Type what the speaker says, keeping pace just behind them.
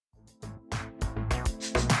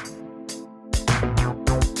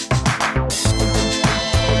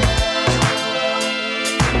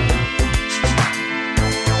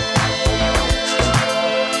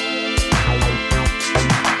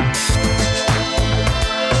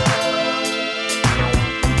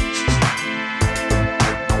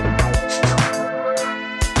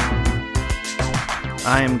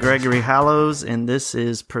I am Gregory Hallows, and this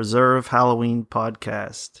is Preserve Halloween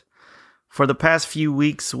Podcast. For the past few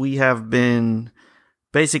weeks, we have been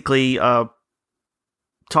basically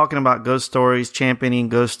talking about ghost stories, championing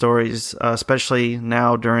ghost stories, especially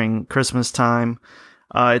now during Christmas time.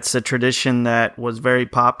 It's a tradition that was very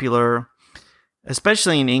popular,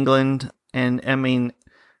 especially in England, and I mean,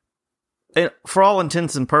 for all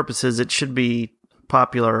intents and purposes, it should be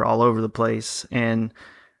popular all over the place, and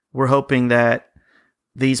we're hoping that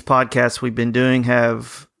these podcasts we've been doing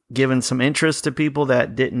have given some interest to people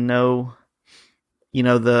that didn't know,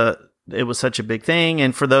 it was such a big thing.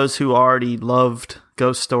 And for those who already loved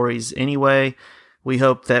ghost stories anyway, we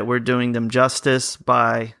hope that we're doing them justice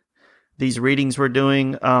by these readings we're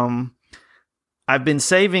doing. I've been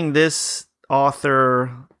saving this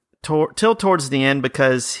author till towards the end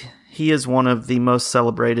because he is one of the most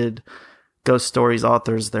celebrated ghost stories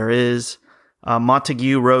authors there is.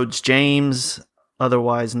 Montague Rhodes James,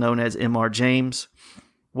 otherwise known as M.R. James,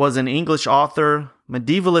 was an English author,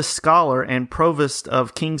 medievalist scholar, and provost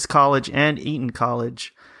of King's College and Eton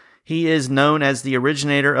College. He is known as the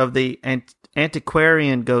originator of the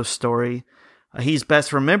antiquarian ghost story. He's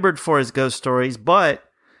best remembered for his ghost stories, but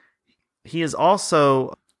he is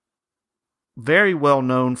also very well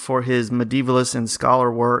known for his medievalist and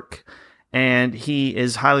scholar work, and he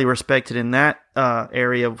is highly respected in that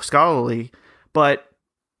area of scholarly, but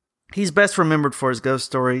he's best remembered for his ghost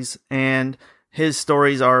stories, and his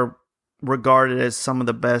stories are regarded as some of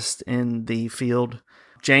the best in the field.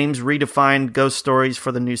 James redefined ghost stories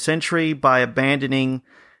for the new century by abandoning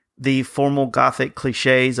the formal Gothic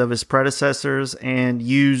cliches of his predecessors and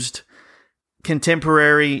used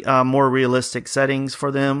contemporary, more realistic settings for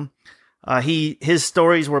them. His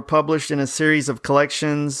stories were published in a series of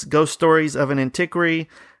collections: Ghost Stories of an Antiquary,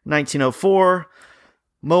 1904,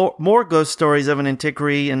 More Ghost Stories of an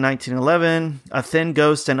Antiquary in 1911, A Thin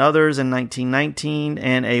Ghost and Others in 1919,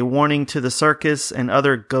 and A Warning to the Circus and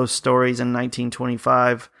Other Ghost Stories in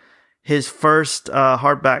 1925. His first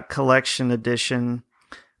hardback collection edition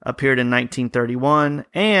appeared in 1931,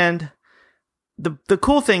 and the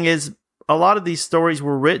cool thing is a lot of these stories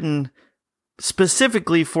were written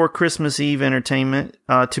specifically for Christmas Eve entertainment,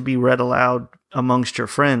 to be read aloud amongst your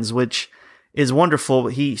friends, which is wonderful.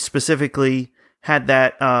 He specifically had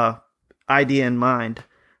that idea in mind.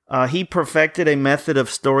 He perfected a method of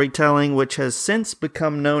storytelling which has since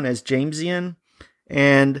become known as Jamesian,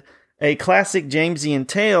 and a classic Jamesian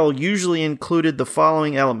tale usually included the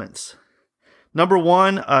following elements. Number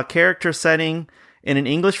one, a character setting in an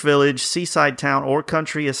English village, seaside town, or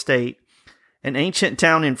country estate, an ancient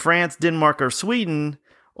town in France, Denmark, or Sweden,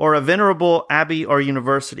 or a venerable abbey or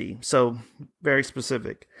university. So, very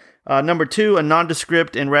specific. Number two, a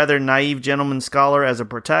nondescript and rather naive gentleman scholar as a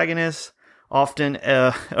protagonist, often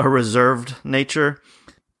a reserved nature.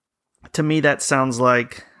 To me, that sounds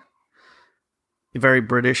like very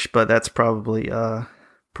British, but that's probably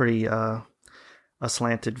pretty a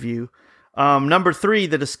slanted view. Number three,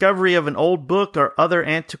 the discovery of an old book or other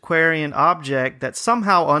antiquarian object that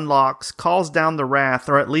somehow unlocks, calls down the wrath,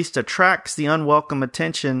 or at least attracts the unwelcome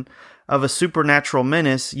attention of a supernatural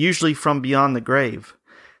menace, usually from beyond the grave.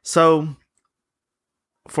 So,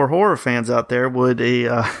 for horror fans out there, would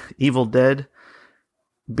a Evil Dead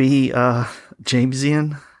be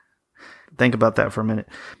Jamesian? Think about that for a minute.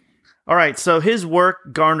 All right, so his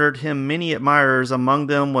work garnered him many admirers. Among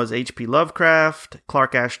them was H.P. Lovecraft,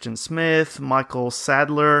 Clark Ashton Smith, Michael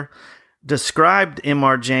Sadleir. Described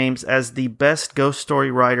M.R. James as the best ghost story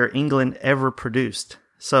writer England ever produced.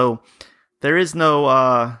 So there is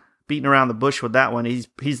no beating around the bush with that one.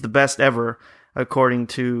 He's the best ever, according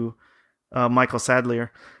to Michael Sadleir.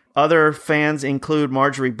 Other fans include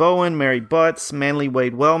Marjorie Bowen, Mary Butts, Manly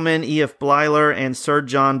Wade Wellman, E.F. Blyler, and Sir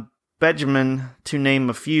John Benjamin, to name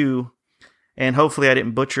a few. And hopefully I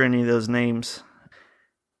didn't butcher any of those names.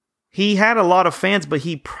 He had a lot of fans, but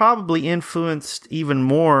he probably influenced even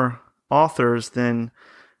more authors than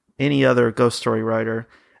any other ghost story writer.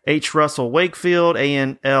 H. Russell Wakefield,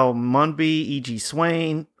 A.N.L. Munby, E.G.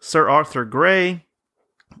 Swain, Sir Arthur Gray,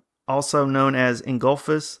 also known as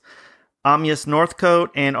Ingolphus, Amyas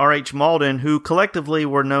Northcote, and R.H. Malden, who collectively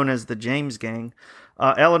were known as the James Gang.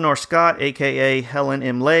 Eleanor Scott, a.k.a. Helen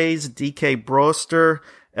M. Lays, D.K. Brewster,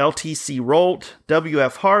 L.T.C. Rolt,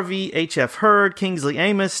 W.F. Harvey, H.F. Hurd, Kingsley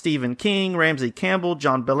Amis, Stephen King, Ramsey Campbell,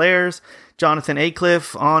 John Bellairs, Jonathan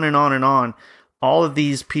Aycliffe, on and on and on. All of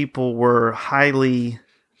these people were highly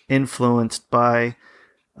influenced by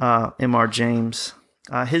M.R. James.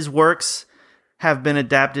 His works have been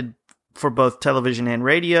adapted for both television and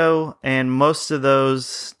radio, and most of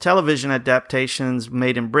those television adaptations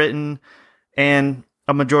made in Britain, and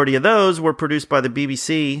a majority of those were produced by the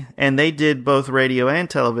BBC, and they did both radio and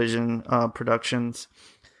television productions.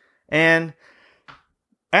 And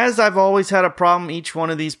as I've always had a problem each one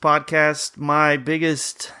of these podcasts, my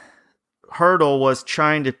biggest hurdle was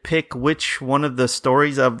trying to pick which one of the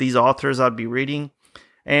stories of these authors I'd be reading.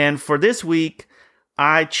 And for this week,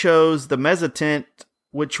 I chose the Mezzotint,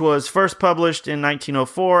 which was first published in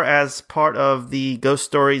 1904 as part of the Ghost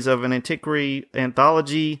Stories of an Antiquary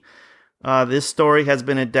anthology. This story has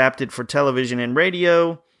been adapted for television and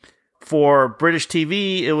radio. For British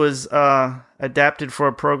TV, it was adapted for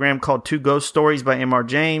a program called Two Ghost Stories by M.R.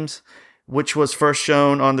 James, which was first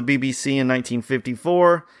shown on the BBC in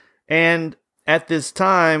 1954. And at this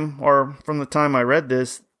time, or from the time I read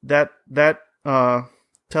this, that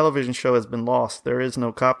television show has been lost. There is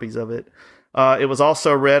no copies of it. It was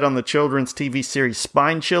also read on the children's TV series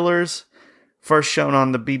Spine Chillers, first shown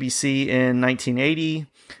on the BBC in 1980,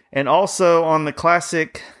 and also on the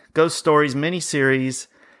classic Ghost Stories miniseries,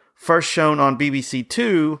 first shown on BBC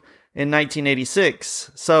Two in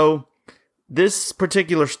 1986. So this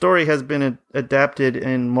particular story has been adapted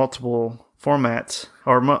in multiple formats,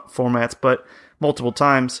 but multiple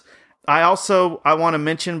times. I want to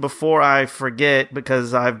mention before I forget,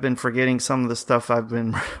 because I've been forgetting some of the stuff I've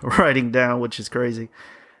been writing down, which is crazy.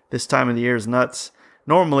 This time of the year is nuts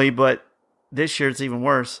normally, but this year it's even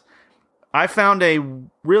worse. I found a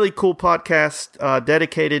really cool podcast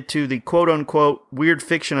dedicated to the quote-unquote weird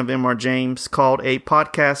fiction of M.R. James called A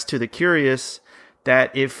Podcast to the Curious,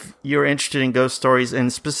 that if you're interested in ghost stories,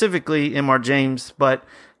 and specifically M.R. James, but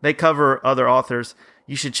they cover other authors,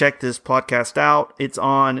 you should check this podcast out. It's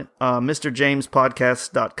on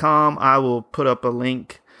MrJamesPodcast.com. I will put up a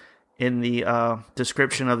link in the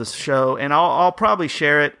description of the show, and I'll probably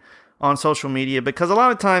share it on social media, because a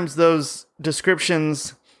lot of times those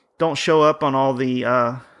descriptions don't show up on all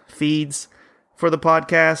the feeds for the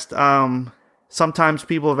podcast. Sometimes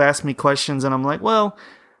people have asked me questions, and I'm like, well,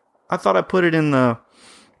 I thought I put it in the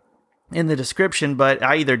description, but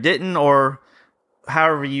I either didn't, or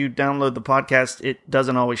however you download the podcast, it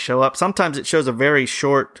doesn't always show up. Sometimes it shows a very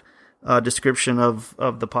short description of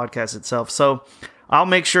the podcast itself. So I'll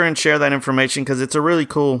make sure and share that information, because it's a really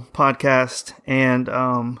cool podcast, and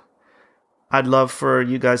I'd love for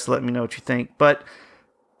you guys to let me know what you think. But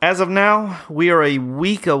as of now, we are a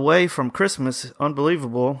week away from Christmas.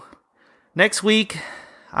 Unbelievable. Next week,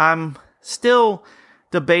 I'm still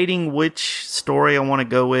debating which story I want to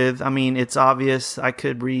go with. I mean, it's obvious I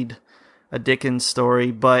could read a Dickens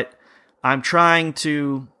story, but I'm trying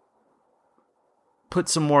to put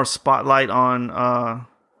some more spotlight on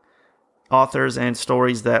authors and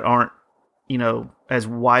stories that aren't, as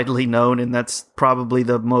widely known, and that's probably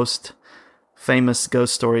the most famous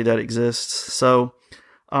ghost story that exists. So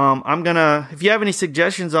if you have any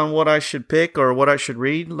suggestions on what I should pick or what I should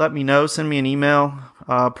read, let me know. Send me an email,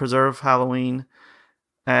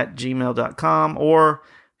 preservehalloween@gmail.com, or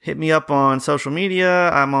hit me up on social media.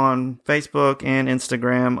 I'm on Facebook and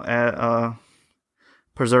Instagram at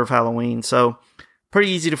Preserve Halloween. So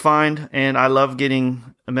pretty easy to find, and I love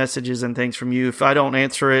getting messages and things from you. If I don't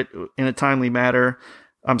answer it in a timely manner,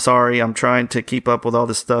 I'm sorry. I'm trying to keep up with all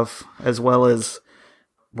this stuff, as well as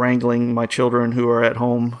wrangling my children who are at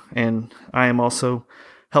home, and I am also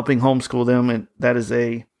helping homeschool them, and that is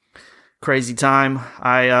a crazy time.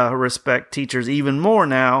 I respect teachers even more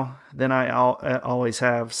now than I always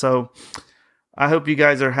have. So I hope you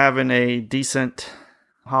guys are having a decent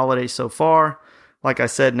holiday so far. Like I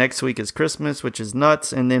said, next week is Christmas, which is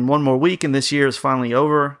nuts, and then one more week and this year is finally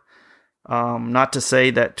over. Not to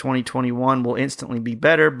say that 2021 will instantly be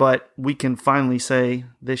better, but we can finally say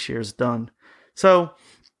this year's done. So,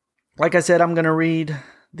 like I said, I'm going to read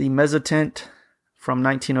the Mezzotint from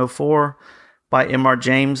 1904 by M.R.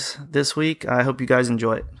 James this week. I hope you guys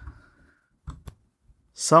enjoy it.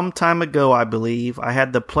 Some time ago, I believe, I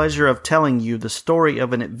had the pleasure of telling you the story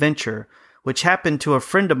of an adventure which happened to a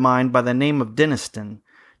friend of mine by the name of Deniston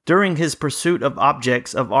during his pursuit of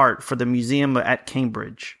objects of art for the museum at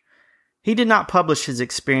Cambridge. He did not publish his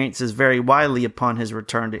experiences very widely upon his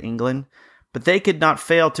return to England, but they could not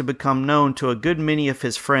fail to become known to a good many of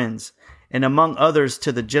his friends, and among others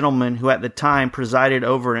to the gentleman who at the time presided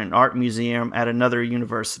over an art museum at another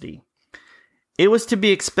university. It was to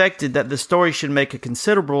be expected that the story should make a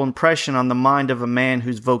considerable impression on the mind of a man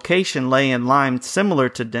whose vocation lay in lines similar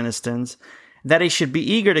to Deniston's, that he should be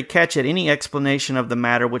eager to catch at any explanation of the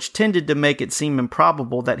matter which tended to make it seem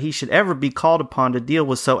improbable that he should ever be called upon to deal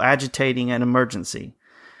with so agitating an emergency.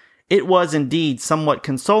 It was indeed somewhat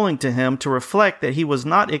consoling to him to reflect that he was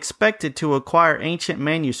not expected to acquire ancient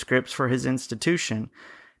manuscripts for his institution.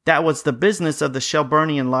 That was the business of the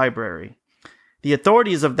Shelburnian Library. The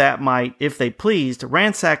authorities of that might, if they pleased,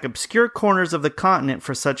 ransack obscure corners of the continent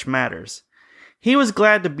for such matters. He was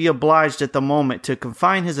glad to be obliged at the moment to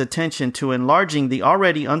confine his attention to enlarging the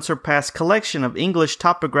already unsurpassed collection of English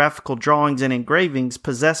topographical drawings and engravings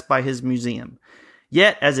possessed by his museum.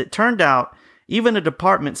 Yet, as it turned out, even a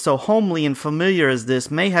department so homely and familiar as this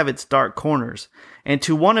may have its dark corners, and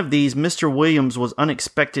to one of these Mr. Williams was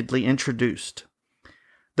unexpectedly introduced.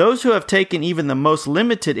 Those who have taken even the most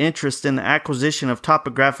limited interest in the acquisition of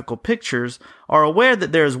topographical pictures are aware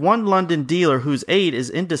that there is one London dealer whose aid is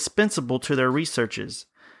indispensable to their researches.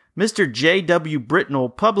 Mr. J.W.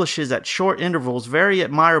 Britnell publishes at short intervals very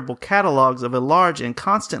admirable catalogues of a large and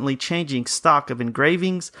constantly changing stock of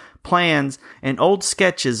engravings, plans, and old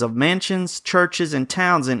sketches of mansions, churches, and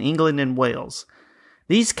towns in England and Wales.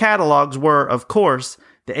 These catalogues were, of course,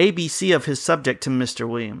 the ABC of his subject to Mr.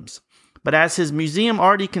 Williams. But as his museum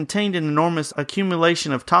already contained an enormous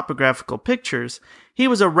accumulation of topographical pictures, he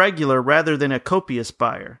was a regular rather than a copious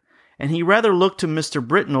buyer, and he rather looked to Mr.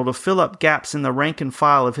 Britnell to fill up gaps in the rank and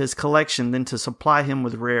file of his collection than to supply him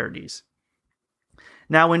with rarities.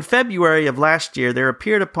 Now, in February of last year, there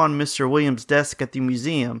appeared upon Mr. Williams' desk at the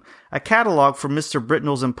museum a catalogue for Mr.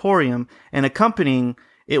 Britnell's emporium, and accompanying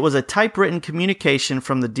it was a typewritten communication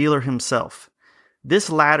from the dealer himself.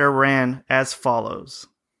 This latter ran as follows.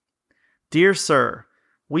 Dear Sir,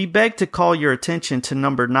 we beg to call your attention to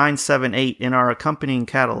number 978 in our accompanying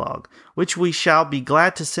catalog, which we shall be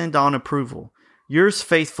glad to send on approval. Yours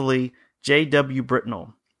faithfully, J.W.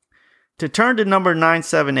 Britnell. To turn to number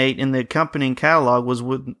 978 in the accompanying catalog was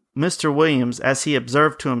with Mr. Williams, as he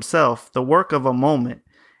observed to himself, the work of a moment,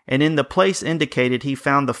 and in the place indicated he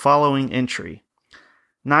found the following entry.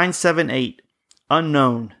 978,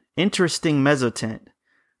 unknown, interesting mezzotint,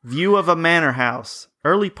 view of a manor house,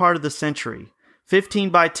 early part of the century, 15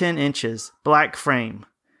 by 10 inches, black frame,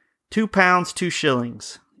 £2 2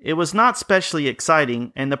 shillings. It was not specially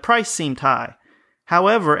exciting, and the price seemed high.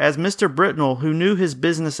 However, as Mr. Britnell, who knew his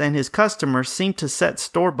business and his customers, seemed to set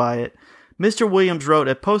store by it, Mr. Williams wrote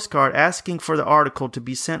a postcard asking for the article to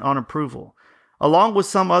be sent on approval, along with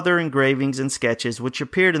some other engravings and sketches which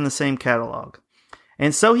appeared in the same catalogue.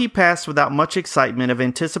 And so he passed without much excitement of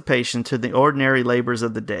anticipation to the ordinary labors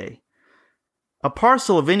of the day. A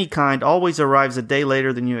parcel of any kind always arrives a day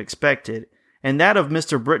later than you expected, and that of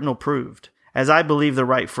Mr. Britnell proved, as I believe the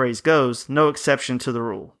right phrase goes, no exception to the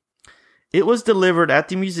rule. It was delivered at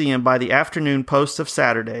the museum by the afternoon post of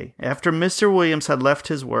Saturday, after Mr. Williams had left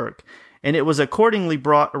his work, and it was accordingly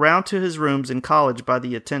brought around to his rooms in college by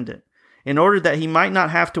the attendant, in order that he might not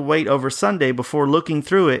have to wait over Sunday before looking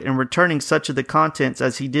through it and returning such of the contents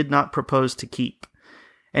as he did not propose to keep.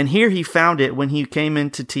 And here he found it when he came in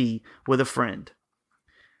to tea with a friend.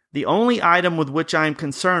 The only item with which I am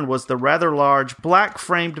concerned was the rather large,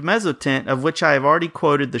 black-framed mezzotint of which I have already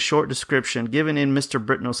quoted the short description given in Mr.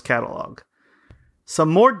 Britnell's catalogue. Some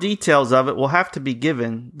more details of it will have to be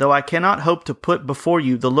given, though I cannot hope to put before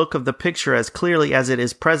you the look of the picture as clearly as it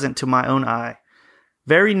is present to my own eye.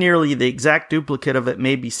 Very nearly the exact duplicate of it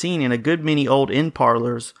may be seen in a good many old inn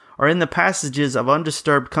parlours, or in the passages of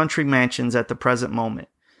undisturbed country mansions at the present moment.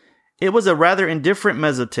 It was a rather indifferent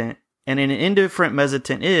mezzotint, and an indifferent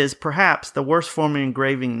mezzotint is, perhaps, the worst form of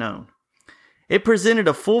engraving known. It presented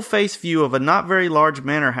a full-face view of a not very large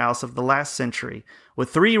manor house of the last century, with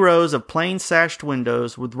 3 rows of plain sashed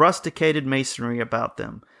windows with rusticated masonry about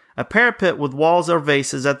them, a parapet with walls or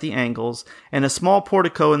vases at the angles, and a small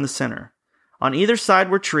portico in the center. On either side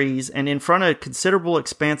were trees, and in front a considerable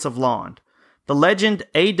expanse of lawn. The legend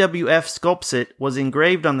AWF Sculpsit was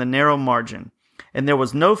engraved on the narrow margin, and there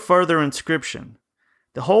was no further inscription.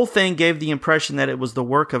 The whole thing gave the impression that it was the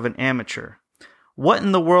work of an amateur. What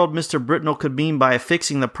in the world Mr. Britnell could mean by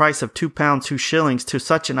affixing the price of £2 2 shillings to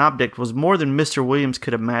such an object was more than Mr. Williams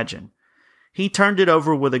could imagine. He turned it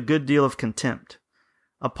over with a good deal of contempt.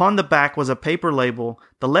 Upon the back was a paper label,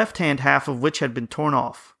 the left-hand half of which had been torn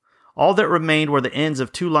off. All that remained were the ends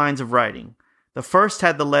of 2 lines of writing. The first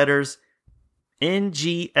had the letters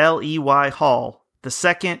NGLEY Hall, the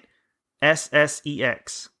second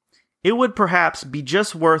SSEX. It would perhaps be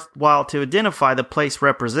just worthwhile to identify the place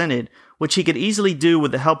represented, which he could easily do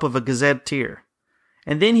with the help of a gazetteer.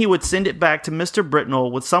 And then he would send it back to Mr.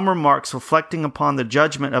 Britnell with some remarks reflecting upon the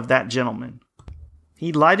judgment of that gentleman.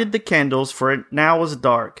 He lighted the candles, for it now was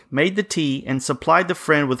dark, made the tea, and supplied the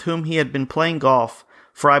friend with whom he had been playing golf,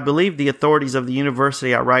 for I believe the authorities of the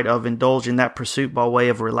university I write of indulge in that pursuit by way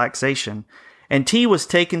of relaxation, and tea was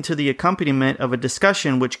taken to the accompaniment of a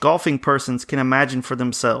discussion which golfing persons can imagine for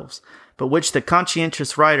themselves, but which the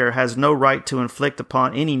conscientious writer has no right to inflict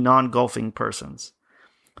upon any non-golfing persons.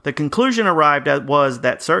 The conclusion arrived at was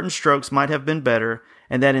that certain strokes might have been better,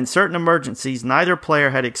 and that in certain emergencies neither player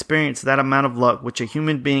had experienced that amount of luck which a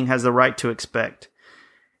human being has the right to expect.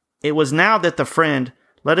 It was now that the friend,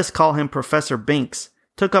 let us call him Professor Binks,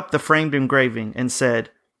 took up the framed engraving and said,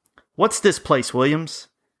 "What's this place, Williams?"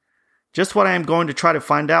 "Just what I am going to try to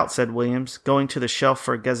find out," said Williams, going to the shelf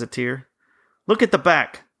for a gazetteer. "Look at the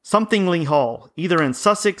back. Somethingly Hall, either in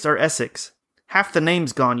Sussex or Essex. Half the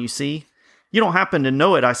name's gone, you see. You don't happen to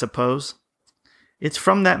know it, I suppose." "It's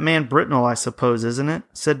from that man Britnell, I suppose, isn't it?"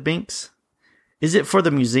 said Binks. "Is it for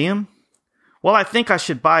the museum?" "Well, I think I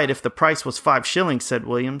should buy it if the price was 5 shillings, said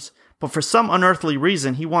Williams, "but for some unearthly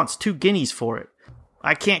reason he wants 2 guineas for it.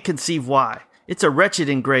 I can't conceive why. It's a wretched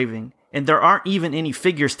engraving, and there aren't even any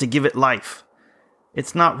figures to give it life."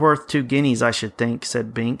 "It's not worth 2 guineas, I should think,"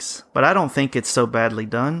 said Binks, "but I don't think it's so badly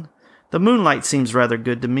done. The moonlight seems rather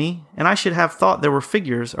good to me, and I should have thought there were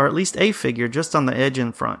figures, or at least a figure, just on the edge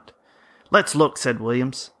in front." "Let's look," said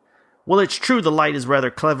Williams. "Well, it's true the light is rather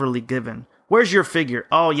cleverly given. Where's your figure?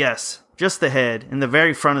 Oh, yes, just the head, in the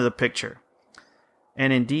very front of the picture."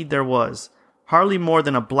 And indeed there was, hardly more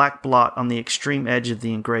than a black blot on the extreme edge of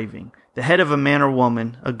the engraving, the head of a man or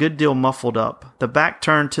woman, a good deal muffled up, the back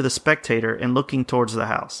turned to the spectator and looking towards the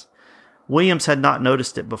house. Williams had not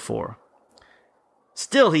noticed it before.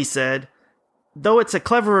 "Still," he said, "though it's a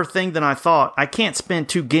cleverer thing than I thought, I can't spend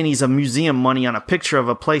 2 guineas of museum money on a picture of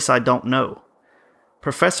a place I don't know."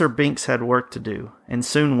 Professor Binks had work to do, and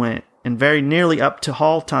soon went, and very nearly up to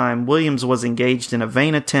hall time Williams was engaged in a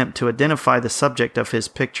vain attempt to identify the subject of his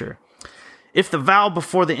picture. If the vowel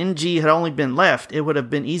before the NG had only been left, it would have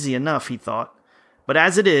been easy enough, he thought. But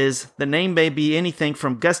as it is, the name may be anything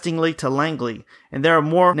from Gustingley to Langley, and there are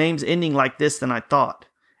more names ending like this than I thought.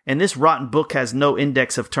 And this rotten book has no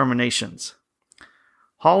index of terminations.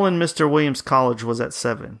 Hall in Mr. Williams' college was at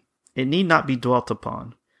 7. It need not be dwelt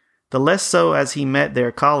upon. The less so as he met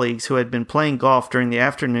there colleagues who had been playing golf during the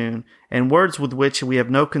afternoon, and words with which we have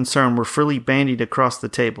no concern were freely bandied across the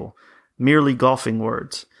table, merely golfing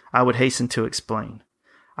words, I would hasten to explain.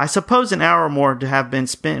 I suppose an hour or more to have been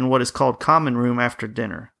spent in what is called common room after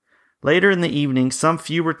dinner. Later in the evening some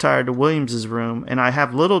few retired to Williams's room, and I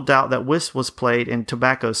have little doubt that whist was played and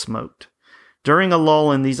tobacco smoked. During a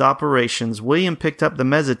lull in these operations, William picked up the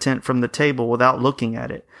Mezzotint from the table without looking at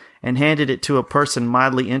it, and handed it to a person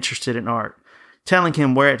mildly interested in art, telling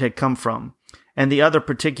him where it had come from, and the other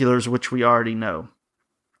particulars which we already know.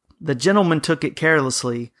 The gentleman took it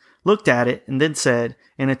carelessly, looked at it, and then said,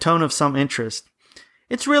 in a tone of some interest,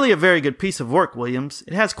 "It's really a very good piece of work, Williams.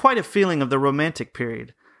 It has quite a feeling of the Romantic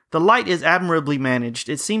period. The light is admirably managed,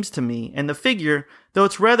 it seems to me, and the figure, though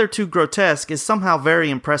it's rather too grotesque, is somehow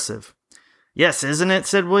very impressive." "Yes, isn't it?"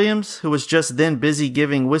 said Williams, who was just then busy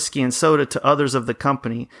giving whiskey and soda to others of the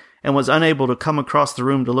company, and was unable to come across the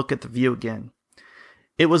room to look at the view again.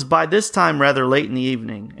 It was by this time rather late in the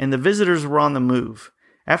evening, and the visitors were on the move.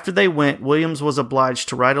 After they went, Williams was obliged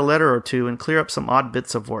to write a letter or two and clear up some odd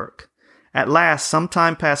bits of work. At last, some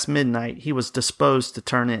time past midnight, he was disposed to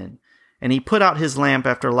turn in, and he put out his lamp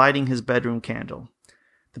after lighting his bedroom candle.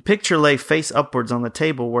 The picture lay face upwards on the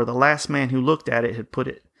table where the last man who looked at it had put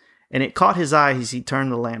it, and it caught his eye as he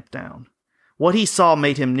turned the lamp down. What he saw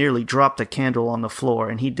made him nearly drop the candle on the floor,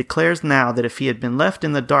 and he declares now that if he had been left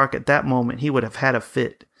in the dark at that moment he would have had a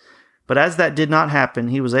fit. But as that did not happen,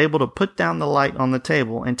 he was able to put down the light on the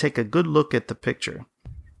table and take a good look at the picture.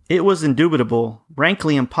 It was indubitable,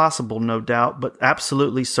 rankly impossible, no doubt, but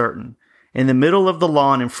absolutely certain. In the middle of the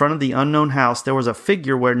lawn in front of the unknown house there was a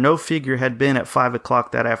figure where no figure had been at 5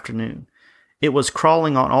 o'clock that afternoon. It was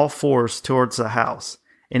crawling on all fours towards the house,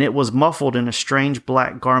 and it was muffled in a strange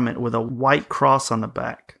black garment with a white cross on the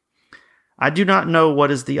back. I do not know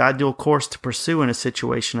what is the ideal course to pursue in a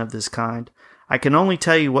situation of this kind. I can only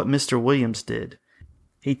tell you what Mr. Williams did.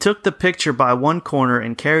 He took the picture by one corner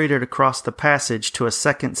and carried it across the passage to a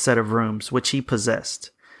second set of rooms, which he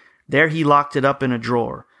possessed. There he locked it up in a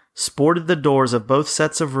drawer, sported the doors of both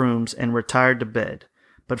sets of rooms, and retired to bed.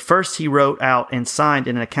 But first he wrote out and signed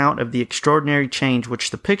an account of the extraordinary change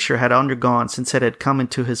which the picture had undergone since it had come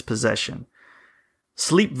into his possession.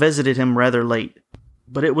 Sleep visited him rather late,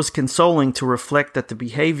 but it was consoling to reflect that the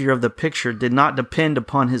behavior of the picture did not depend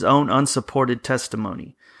upon his own unsupported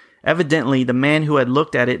testimony. Evidently, the man who had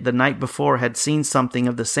looked at it the night before had seen something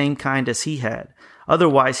of the same kind as he had.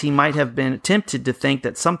 Otherwise, he might have been tempted to think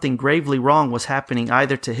that something gravely wrong was happening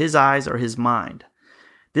either to his eyes or his mind.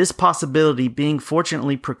 This possibility being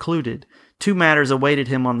fortunately precluded, 2 matters awaited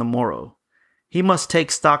him on the morrow. He must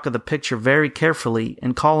take stock of the picture very carefully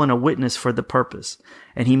and call in a witness for the purpose,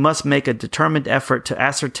 and he must make a determined effort to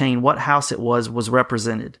ascertain what house it was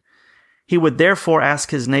represented. He would therefore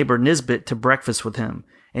ask his neighbor Nisbet to breakfast with him,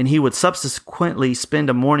 and he would subsequently spend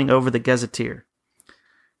a morning over the Gazetteer.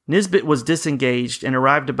 Nisbet was disengaged and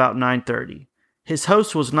arrived about 9:30. His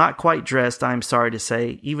host was not quite dressed, I am sorry to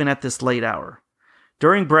say, even at this late hour.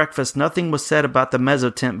 During breakfast, nothing was said about the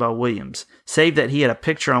Mezzotint by Williams, save that he had a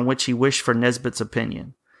picture on which he wished for Nisbet's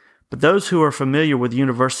opinion. But those who are familiar with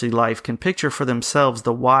university life can picture for themselves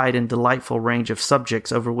the wide and delightful range of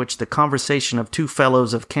subjects over which the conversation of two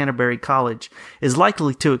fellows of Canterbury College is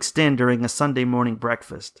likely to extend during a Sunday morning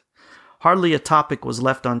breakfast. Hardly a topic was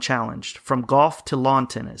left unchallenged, from golf to lawn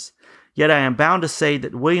tennis. Yet I am bound to say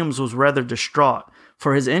that Williams was rather distraught,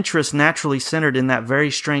 for his interest naturally centered in that very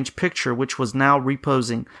strange picture which was now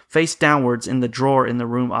reposing face downwards in the drawer in the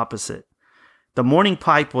room opposite. The morning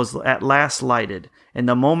pipe was at last lighted, and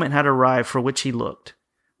the moment had arrived for which he looked.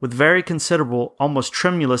 With very considerable, almost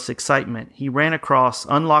tremulous excitement, he ran across,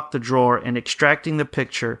 unlocked the drawer, and extracting the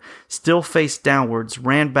picture, still face downwards,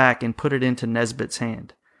 ran back and put it into Nisbet's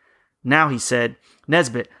hand. "Now," he said,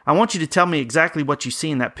 "Nisbet, I want you to tell me exactly what you see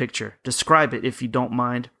in that picture. Describe it, if you don't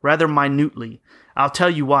mind, rather minutely. I'll tell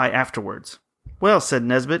you why afterwards." "Well," said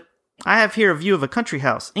Nisbet, "I have here a view of a country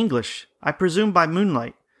house, English, I presume by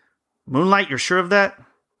moonlight." "Moonlight, you're sure of that?"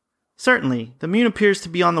 "Certainly. The moon appears to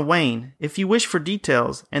be on the wane, if you wish for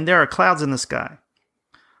details, and there are clouds in the sky."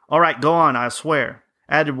 "All right, go on, I swear,"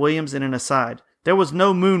 added Williams in an aside. "There was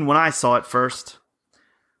no moon when I saw it first."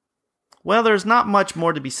 "Well, there's not much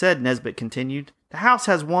more to be said," Nisbet continued. "The house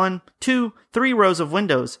has 1, 2, 3 rows of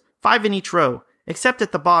windows, 5 in each row, except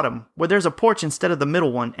at the bottom, where there's a porch instead of the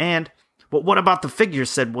middle one, and—" "But what about the figures?"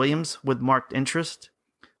 said Williams, with marked interest.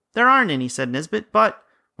 "There aren't any," said Nisbet, "but—"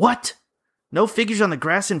 "What? No figures on the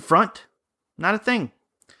grass in front?" "Not a thing."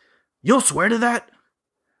 "You'll swear to that?"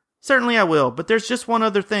 "Certainly I will, but there's just one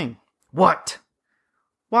other thing." "What?"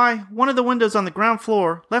 "Why, one of the windows on the ground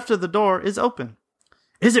floor, left of the door, is open."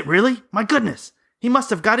 "Is it really? My goodness! He must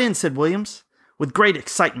have got in," said Williams, with great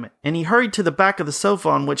excitement, and he hurried to the back of the sofa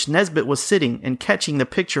on which Nisbet was sitting, and catching the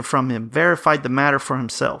picture from him, verified the matter for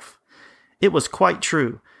himself. It was quite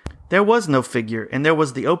true. There was no figure, and there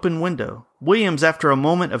was the open window. Williams, after a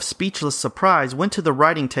moment of speechless surprise, went to the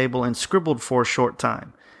writing table and scribbled for a short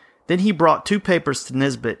time. Then he brought 2 papers to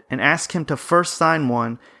Nisbet, and asked him to first sign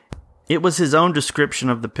one. It was his own description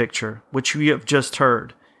of the picture, which you have just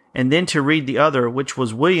heard, and then to read the other, which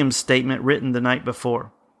was Williams' statement written the night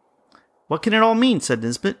before. "What can it all mean?" said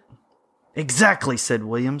Nisbet. "Exactly," said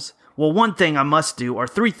Williams. "Well, one thing I must do, or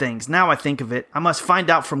 3 things, now I think of it. I must find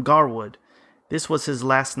out from Garwood." This was his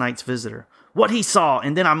last night's visitor. "What he saw,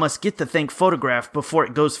 and then I must get the thing photographed before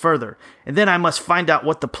it goes further, and then I must find out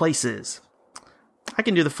what the place is." "I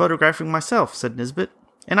can do the photographing myself," said Nisbet,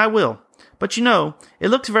 "and I will. But you know, it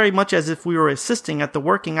looks very much as if we were assisting at the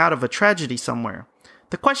working out of a tragedy somewhere.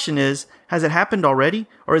 The question is, has it happened already,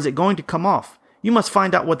 or is it going to come off? You must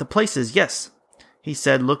find out what the place is, yes," he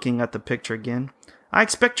said, looking at the picture again. "I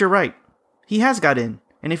expect you're right. He has got in,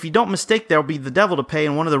 and if you don't mistake, there'll be the devil to pay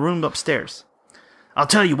in one of the rooms upstairs." "I'll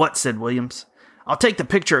tell you what," said Williams. "I'll take the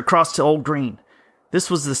picture across to old Green." This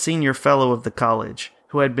was the senior fellow of the college,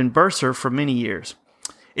 who had been bursar for many years.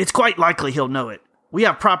 "It's quite likely he'll know it. We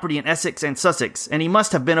have property in Essex and Sussex, and he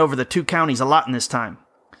must have been over the 2 counties a lot in his time."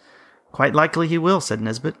 "Quite likely he will," said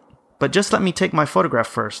Nisbet. "But just let me take my photograph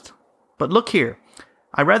first. But look here,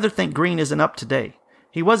 I rather think Green isn't up today.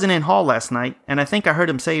 He wasn't in Hall last night, and I think I heard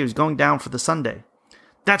him say he was going down for the Sunday."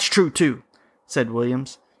 "That's true, too," said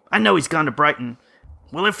Williams. "I know he's gone to Brighton.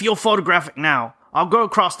 Well, if you'll photograph it now, I'll go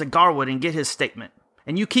across to Garwood and get his statement,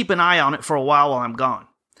 and you keep an eye on it for a while I'm gone.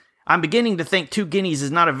 I'm beginning to think 2 guineas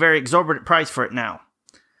is not a very exorbitant price for it now."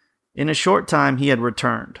 In a short time he had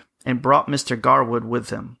returned, and brought Mr. Garwood with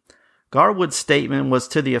him. Garwood's statement was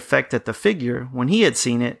to the effect that the figure, when he had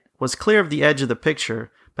seen it, was clear of the edge of the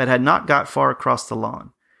picture, but had not got far across the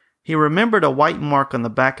lawn. He remembered a white mark on the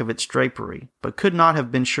back of its drapery, but could not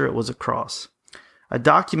have been sure it was a cross. A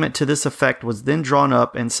document to this effect was then drawn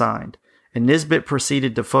up and signed, and Nisbet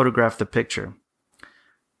proceeded to photograph the picture.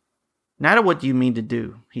 "Now what do you mean to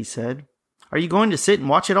do?" he said. "Are you going to sit and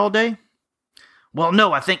watch it all day?" "Well,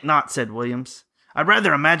 no, I think not," said Williams. "I'd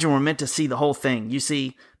rather imagine we're meant to see the whole thing. You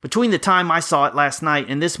see, between the time I saw it last night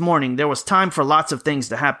and this morning, there was time for lots of things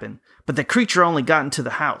to happen, but the creature only got into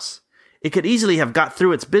the house. It could easily have got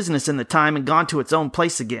through its business in the time and gone to its own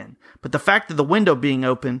place again, but the fact of the window being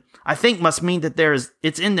open, I think must mean that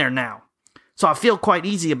it's in there now. So I feel quite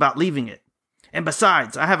easy about leaving it. And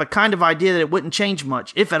besides, I have a kind of idea that it wouldn't change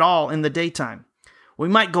much, if at all, in the daytime. We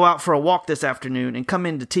might go out for a walk this afternoon and come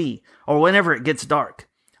in to tea, or whenever it gets dark.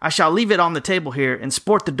 I shall leave it on the table here and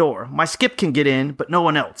sport the door. My skip can get in, but no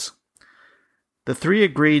one else." The three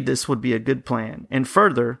agreed this would be a good plan, and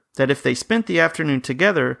further, that if they spent the afternoon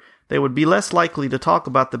together, they would be less likely to talk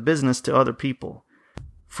about the business to other people.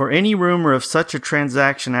 For any rumor of such a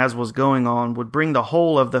transaction as was going on would bring the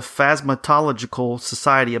whole of the Phasmatological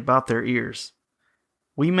Society about their ears.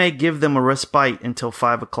 We may give them a respite until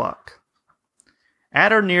 5 o'clock.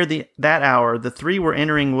 At or near that hour, the three were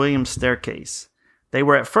entering William's staircase. They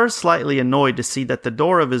were at first slightly annoyed to see that the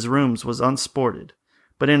door of his rooms was unsported,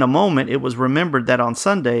 but in a moment it was remembered that on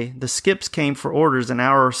Sunday the skips came for orders an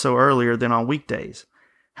hour or so earlier than on weekdays.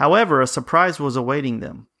 However, a surprise was awaiting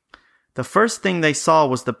them. The first thing they saw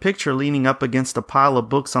was the picture leaning up against a pile of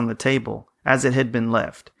books on the table, as it had been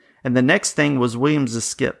left, and the next thing was William's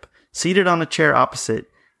skip, seated on a chair opposite,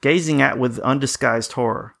 gazing at with undisguised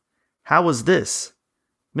horror. How was this?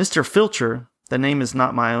 Mr. Filcher, the name is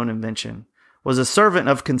not my own invention, was a servant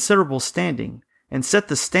of considerable standing, and set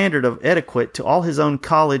the standard of etiquette to all his own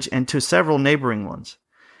college and to several neighboring ones.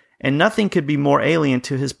 And nothing could be more alien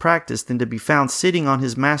to his practice than to be found sitting on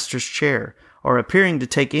his master's chair, or appearing to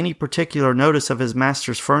take any particular notice of his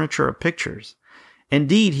master's furniture or pictures.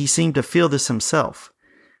 Indeed, he seemed to feel this himself.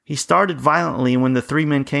 He started violently when the three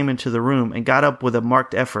men came into the room and got up with a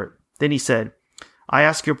marked effort. Then he said, "I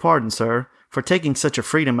ask your pardon, sir, for taking such a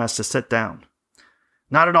freedom as to sit down."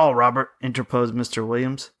 "Not at all, Robert," interposed Mr.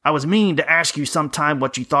 Williams. "I was meaning to ask you some time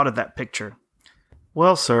what you thought of that picture."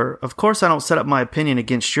 "Well, sir, of course I don't set up my opinion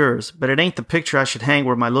against yours, but it ain't the picture I should hang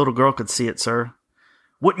where my little girl could see it, sir."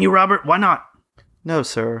 "Wouldn't you, Robert? Why not?" "No,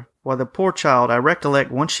 sir. Why, the poor child, I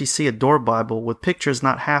recollect once she see a door Bible with pictures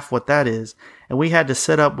not half what that is, and we had to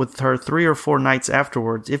sit up with her 3 or 4 nights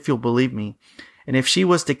afterwards, if you'll believe me. And if she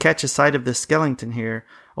was to catch a sight of this skeleton here,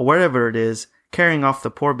 or wherever it is, carrying off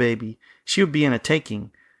the poor baby, she would be in a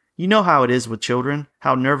taking. You know how it is with children,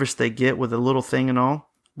 how nervous they get with a little thing and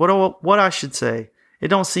all. What I should say, it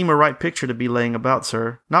don't seem a right picture to be laying about,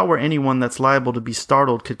 sir, not where anyone that's liable to be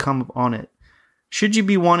startled could come on it. Should you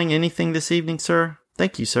be wanting anything this evening, sir?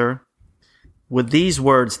 Thank you, sir." With these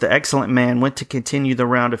words, the excellent man went to continue the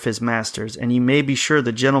round of his masters, and you may be sure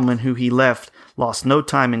the gentleman who he left lost no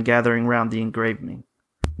time in gathering round the engraving.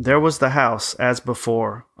 There was the house, as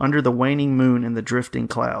before, under the waning moon and the drifting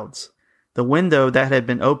clouds. The window that had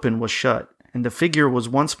been open was shut, and the figure was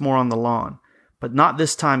once more on the lawn, but not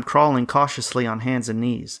this time crawling cautiously on hands and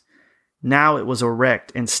knees. Now it was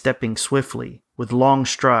erect and stepping swiftly, with long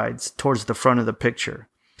strides, towards the front of the picture.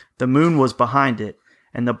 The moon was behind it,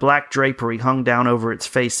 and the black drapery hung down over its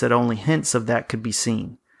face that only hints of that could be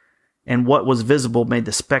seen. And what was visible made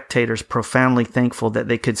the spectators profoundly thankful that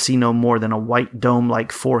they could see no more than a white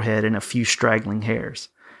dome-like forehead and a few straggling hairs.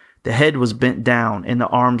 The head was bent down, and the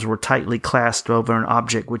arms were tightly clasped over an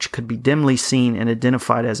object which could be dimly seen and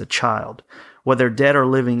identified as a child. Whether dead or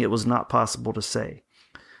living, it was not possible to say.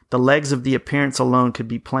 The legs of the appearance alone could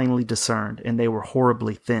be plainly discerned, and they were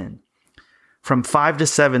horribly thin. From 5 to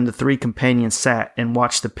 7 the three companions sat and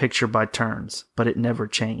watched the picture by turns, but it never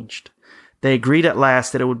changed. They agreed at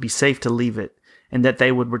last that it would be safe to leave it, and that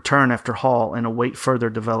they would return after Hall and await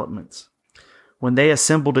further developments. When they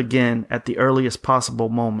assembled again at the earliest possible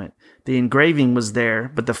moment, the engraving was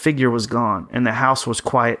there, but the figure was gone, and the house was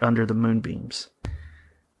quiet under the moonbeams.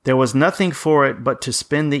 There was nothing for it but to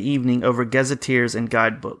spend the evening over gazetteers and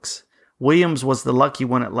guidebooks. Williams was the lucky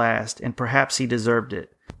one at last, and perhaps he deserved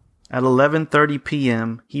it. At 11:30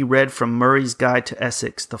 p.m., he read from Murray's Guide to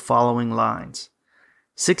Essex the following lines.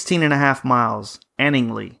 16.5 miles,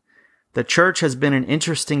 Anningley. The church has been an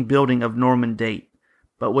interesting building of Norman date,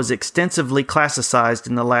 but was extensively classicized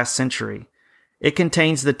in the last century. It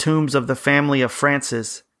contains the tombs of the family of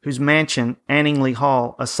Francis, whose mansion, Anningley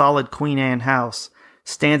Hall, a solid Queen Anne house,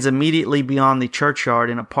 stands immediately beyond the churchyard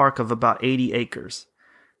in a park of about 80 acres.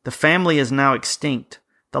 The family is now extinct,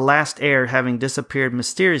 the last heir having disappeared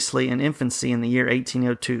mysteriously in infancy in the year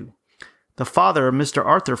 1802. The father, Mr.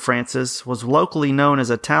 Arthur Francis, was locally known as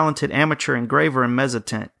a talented amateur engraver in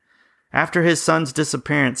Mezzotint. After his son's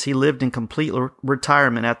disappearance, he lived in complete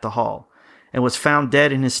retirement at the Hall, and was found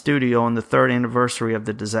dead in his studio on the 3rd anniversary of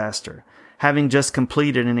the disaster, having just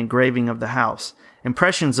completed an engraving of the house,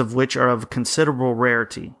 impressions of which are of considerable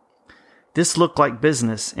rarity. This looked like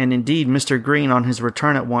business, and indeed Mr. Green on his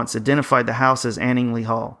return at once identified the house as Anningley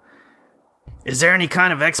Hall. "Is there any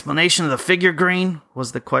kind of explanation of the figure, Green?"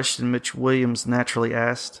 was the question which Williams naturally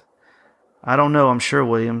asked. "I don't know, I'm sure,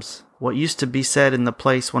 Williams. What used to be said in the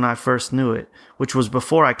place when I first knew it, which was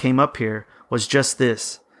before I came up here, was just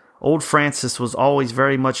this. Old Francis was always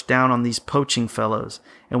very much down on these poaching fellows,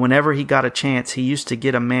 and whenever he got a chance he used to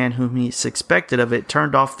get a man whom he suspected of it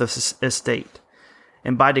turned off the estate.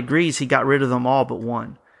 And by degrees he got rid of them all but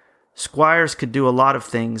one. Squires could do a lot of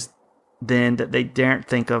things then that they daren't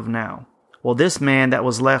think of now. Well, this man that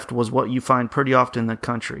was left was what you find pretty often in the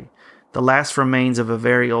country, the last remains of a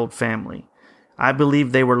very old family. I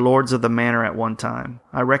believe they were lords of the manor at one time.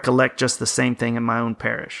 I recollect just the same thing in my own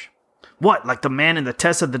parish. What, like the man in the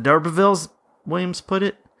Tess of the D'Urbervilles? Williams put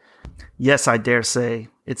it. Yes, I dare say.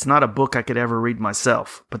 It's not a book I could ever read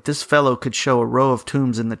myself, but this fellow could show a row of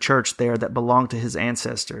tombs in the church there that belonged to his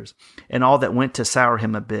ancestors, and all that went to sour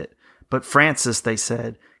him a bit. But Francis, they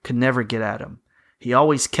said, could never get at him. He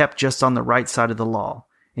always kept just on the right side of the law,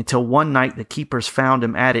 until one night the keepers found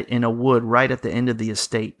him at it in a wood right at the end of the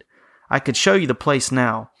estate. I could show you the place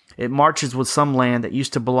now. It marches with some land that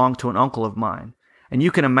used to belong to an uncle of mine, and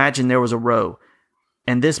you can imagine there was a row.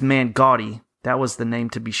 And this man Gaudy, that was the name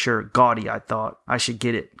to be sure, Gaudy, I thought. I should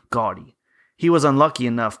get it, Gaudy. He was unlucky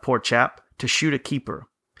enough, poor chap, to shoot a keeper.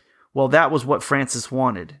 Well, that was what Francis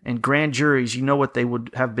wanted, and grand juries, you know what they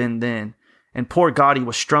would have been then, and poor Gaudy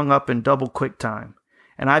was strung up in double quick time.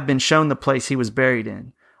 And I've been shown the place he was buried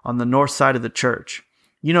in, on the north side of the church.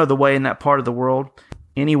 You know the way in that part of the world.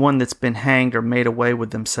 Anyone that's been hanged or made away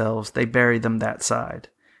with themselves, they bury them that side.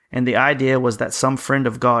 And the idea was that some friend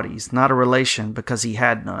of Gaudy's, not a relation because he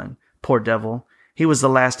had none, poor devil, he was the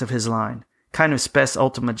last of his line, kind of spes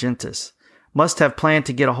ultima gentis, must have planned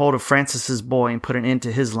to get a hold of Francis's boy and put an end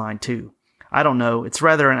to his line too. I don't know, it's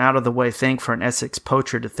rather an out-of-the-way thing for an Essex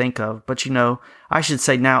poacher to think of, but you know, I should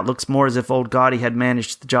say now it looks more as if old Gaudy had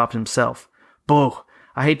managed the job himself. Boo!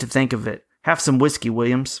 I hate to think of it. Have some whiskey,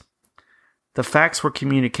 Williams. The facts were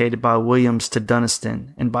communicated by Williams to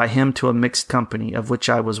Duniston, and by him to a mixed company, of which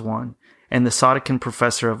I was one, and the Sodican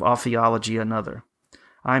professor of ophiology another.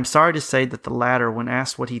 I am sorry to say that the latter, when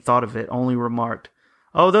asked what he thought of it, only remarked,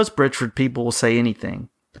 "Oh, those Bridgeford people will say anything,"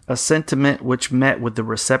 a sentiment which met with the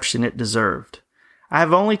reception it deserved. I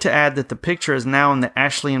have only to add that the picture is now in the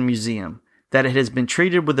Ashleyan Museum, that it has been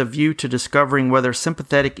treated with a view to discovering whether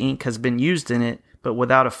sympathetic ink has been used in it, but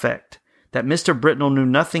without effect, that Mr. Britnell knew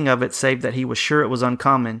nothing of it save that he was sure it was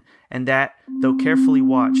uncommon, and that, though carefully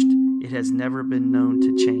watched, it has never been known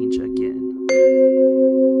to change again.